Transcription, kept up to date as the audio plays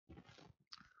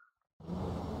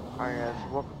Alright guys,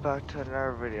 welcome back to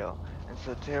another video. And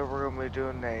so today we're going to be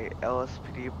doing a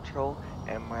LSPD patrol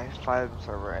and my 5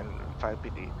 server and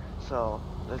 5PD. So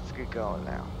let's get going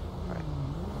now. Alright,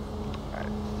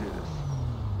 let's do this.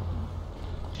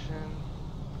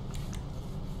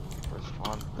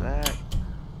 Respond to that.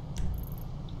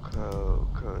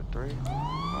 Code 3.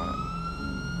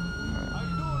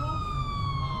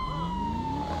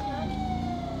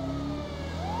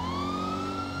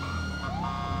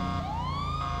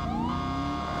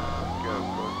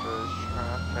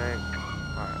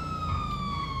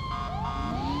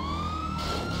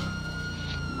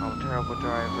 I'm a terrible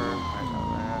driver, I know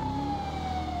that.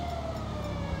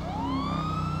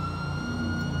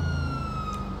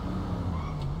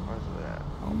 Where's it at?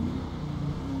 Oh.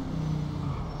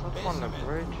 Is that on the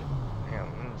bridge? Yeah,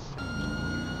 let's see.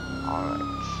 Alright.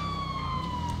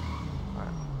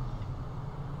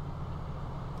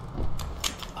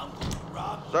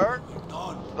 Sir?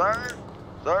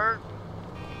 Sir?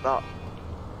 Stop.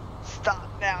 Stop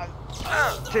now!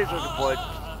 Taser deployed.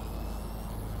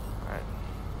 Alright.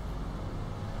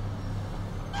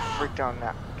 Freak down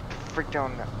now. Get the freak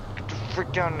down now. Get the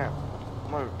freak down now.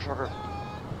 Mother trucker.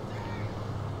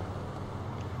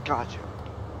 Gotcha.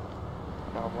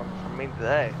 Not one for me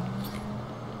today.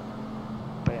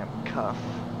 Bam, cuff.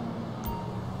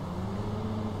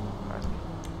 Right.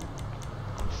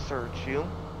 Search you.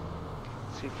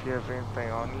 See if you have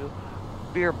anything on you.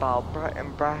 Beer bottle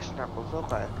and brass knuckles.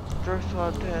 Okay. Dressed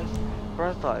test.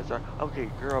 Breathalyzer. Okay,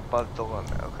 you're above the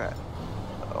limit. Okay.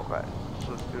 Okay.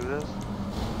 So let's do this.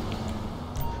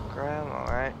 Grab.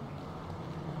 Alright.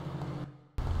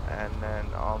 And then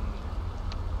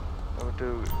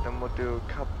we'll do a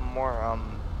couple more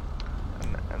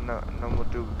and then we'll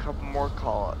do a couple more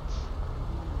call-outs.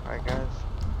 Alright guys.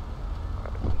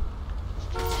 Alright.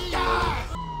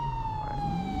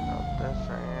 Got this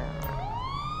right here.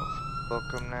 Let's book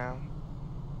them now.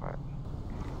 Alright.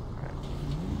 Alright.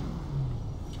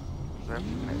 Reserve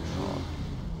the next call.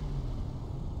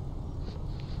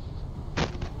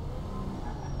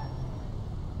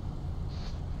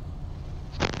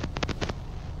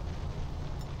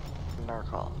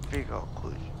 Call. Vehicle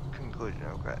conclusion,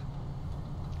 okay.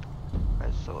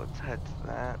 Alright, so let's head to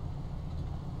that.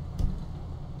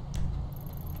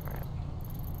 Alright.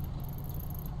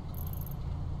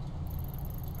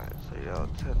 Alright, so yeah,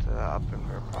 let's head to the up in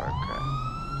River Park, okay.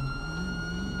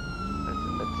 It's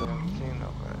the mid-17,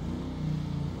 okay.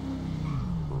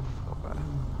 Oof, okay.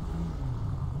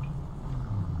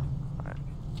 Alright.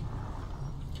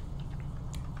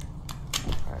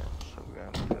 Alright, so we're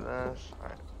gonna do this.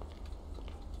 Alright.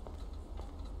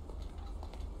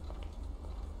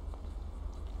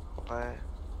 Alright,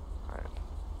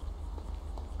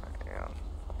 yeah.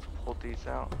 Let's pull these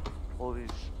out. Pull these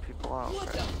people out. What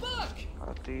the fuck?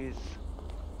 Out these.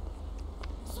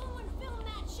 Someone film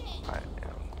that shit. Alright,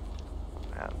 yeah.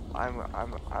 I'm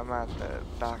at the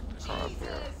back of the car up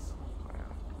here.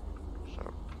 Yeah. So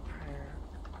prepare.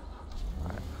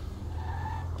 Alright.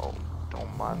 Oh,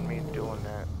 don't mind me doing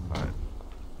that. Alright.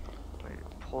 Wait,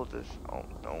 pull this. Oh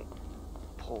no.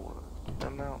 Pull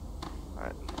them out.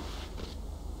 Alright.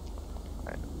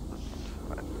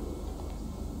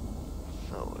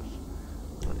 So let's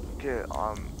get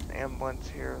ambulance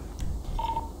here.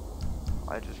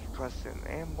 I just requested an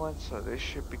ambulance, so they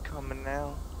should be coming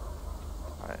now.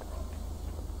 Alright.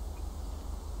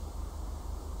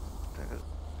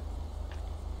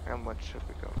 Ambulance should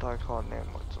be coming. I call an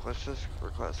ambulance. Let's just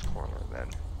request corner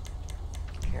then.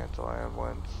 Cancel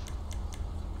ambulance.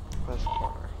 Request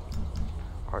corner.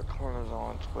 Alright, corner's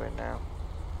on its way now.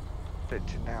 Fit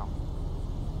to now.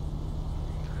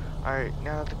 Alright,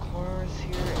 now the corner is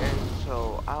here, and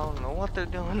so I don't know what they're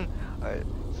doing. Alright,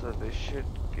 so they should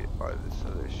get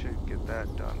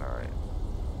that done. Alright.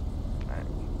 Alright.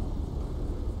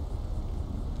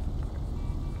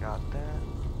 Got that.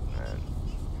 And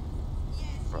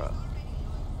bruh.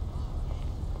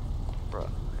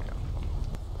 Yeah.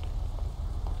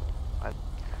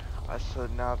 So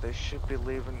now they should be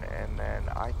leaving, and then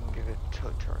I can get a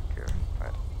tow truck here.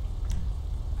 Alright.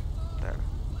 There.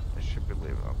 They should be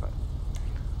leaving, okay.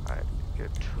 Alright, get a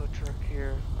tow truck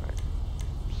here. Alright,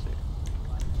 let's see.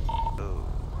 Ooh.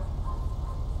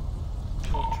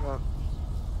 Tow truck.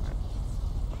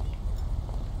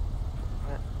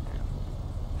 Alright, yeah.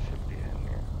 Should be in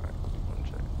here. Alright, one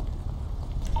sec.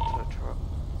 Tow truck.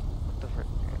 What the frick?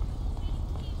 Yeah.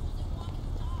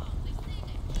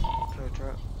 Tow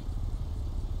truck.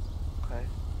 Okay.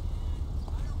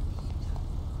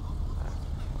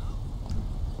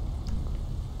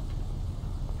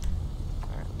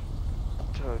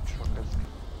 Tow truck is...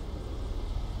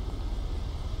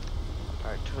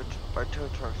 Alright, tow truck. Our tow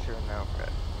truck's here now,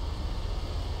 okay.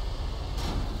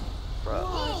 Bruh.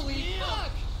 Holy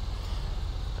fuck!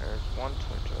 There's one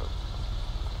tow truck.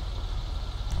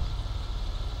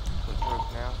 Tow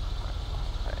truck now.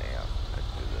 Damn,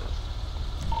 let's do this.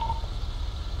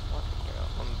 What? Yeah,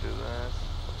 I'm gonna do this.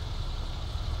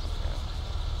 Yeah.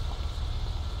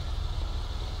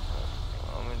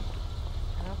 I'm gonna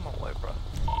get out of my way, bruh.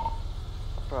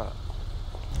 Bruh.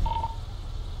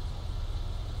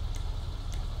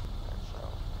 So.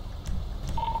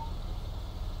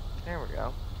 There we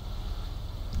go.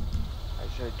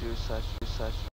 I should do such